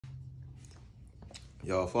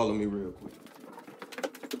Y'all follow me real quick.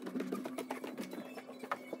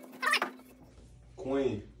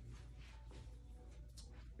 Queen,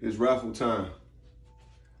 it's raffle time.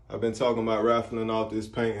 I've been talking about raffling off this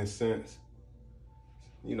painting since,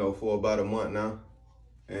 for about a month now.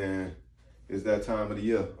 And it's that time of the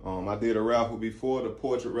year. I did a raffle before, the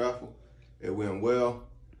portrait raffle. It went well.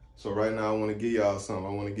 So right now I want to give y'all something. I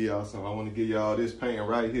want to give y'all this painting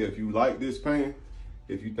right here. If you like this painting,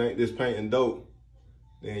 if you think this painting dope,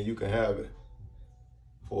 then you can have it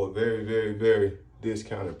for a very, very, very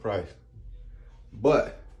discounted price.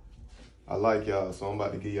 But I like y'all, so I'm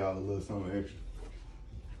about to give y'all a little something extra.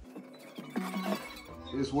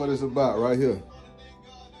 It's what it's about right here.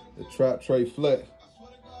 The TRaP Flex.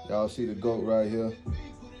 Y'all see the goat right here.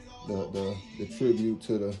 The tribute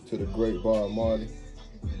to the great Bob Marley.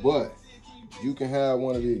 But you can have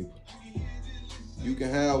one of these. You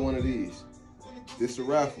can have one of these. This is a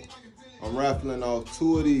raffle. I'm raffling off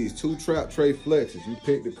 2 of these, 2 TRaP Flexes. You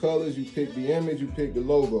pick the colors, you pick the image, you pick the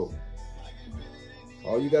logo.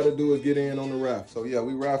 All you gotta do is get in on the raffle. So yeah,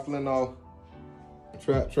 we raffling off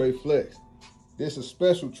TRaP Flex. This is a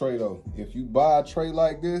special tray though. If you buy a tray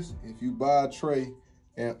like this, if you buy a tray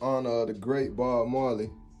in honor of the great Bob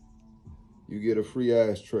Marley, you get a free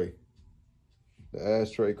ashtray. The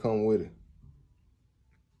ashtray come with it.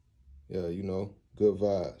 Yeah, good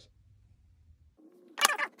vibes.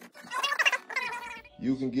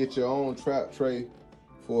 You can get your own TRaP tray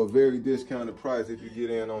for a very discounted price if you get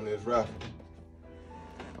in on this raffle.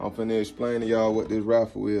 I'm finna explain to y'all what this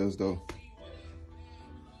raffle is though.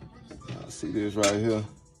 See this right here.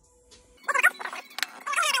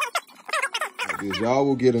 Y'all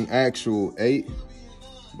will get an actual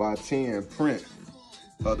 8x10 print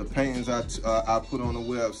of the paintings I put on the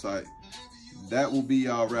website. That will be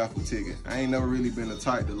y'all raffle ticket. I ain't never really been the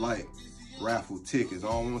type to like raffle tickets. I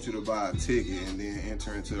don't want you to buy a ticket and then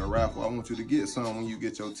enter into a raffle. I want you to get some when you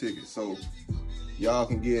get your ticket. So y'all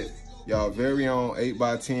can get y'all very own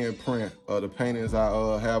 8x10 print of the paintings I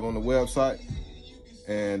have on the website.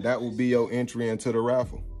 And that will be your entry into the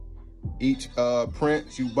raffle. Each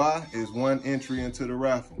print you buy is 1 entry into the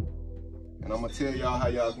raffle. And I'm gonna tell y'all how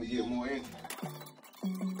y'all can get more entries.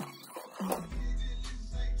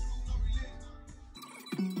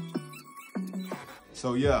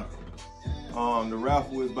 So yeah, the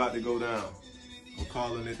raffle is about to go down. I'm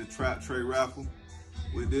calling it the TRaP raffle.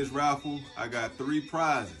 With this raffle, I got 3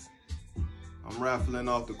 prizes. I'm raffling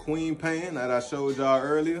off the Queen painting that I showed y'all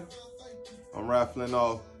earlier. I'm raffling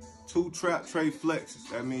off 2 TRaP Flexes.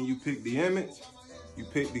 That means you pick the image, you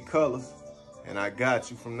pick the colors, and I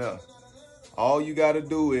got you from there. All you gotta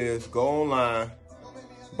do is go online,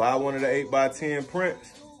 buy one of the 8x10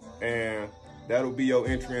 prints, and that'll be your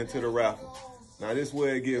entry into the raffle. Now this is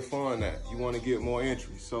where it get fun at. You wanna get more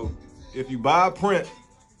entries. So if you buy a print,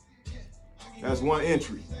 that's 1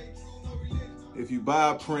 entry. If you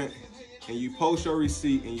buy a print and you post your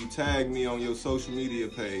receipt and you tag me on your social media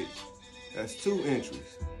page, that's 2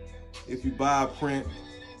 entries. If you buy a print,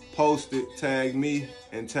 post it, tag me,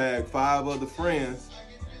 and tag 5 other friends,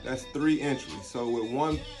 that's 3 entries. So with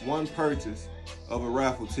one purchase of a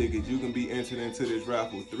raffle ticket, you can be entered into this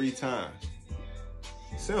raffle 3 times.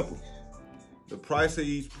 Simple. The price of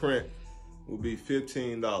each print will be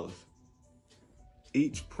 $15.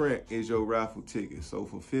 Each print is your raffle ticket. So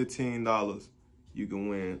for $15, you can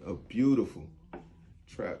win a beautiful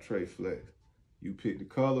TRaP Flex. You pick the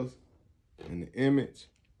colors and the image,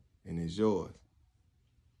 and it's yours.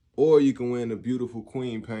 Or you can win a beautiful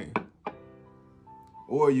Queen painting.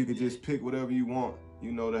 Or you can just pick whatever you want,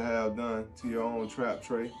 to have done to your own TRaP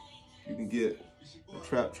tray. You can get a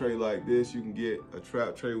TRaP tray like this. You can get a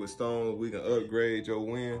TRaP tray with stones. We can upgrade your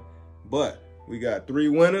win. But we got 3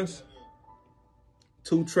 winners,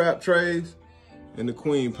 2 TRaP trays, and the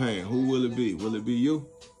Queen painting. Who will it be? Will it be you?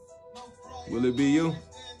 Will it be you?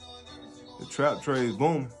 The TRaP tray is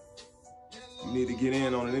booming. You need to get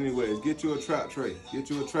in on it anyways. Get you a TRaP tray. Get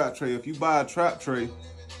you a TRaP tray. If you buy a TRaP tray,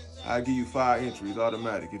 I'll give you 5 entries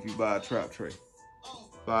automatic if you buy a TRaP tray.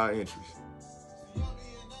 5 entries.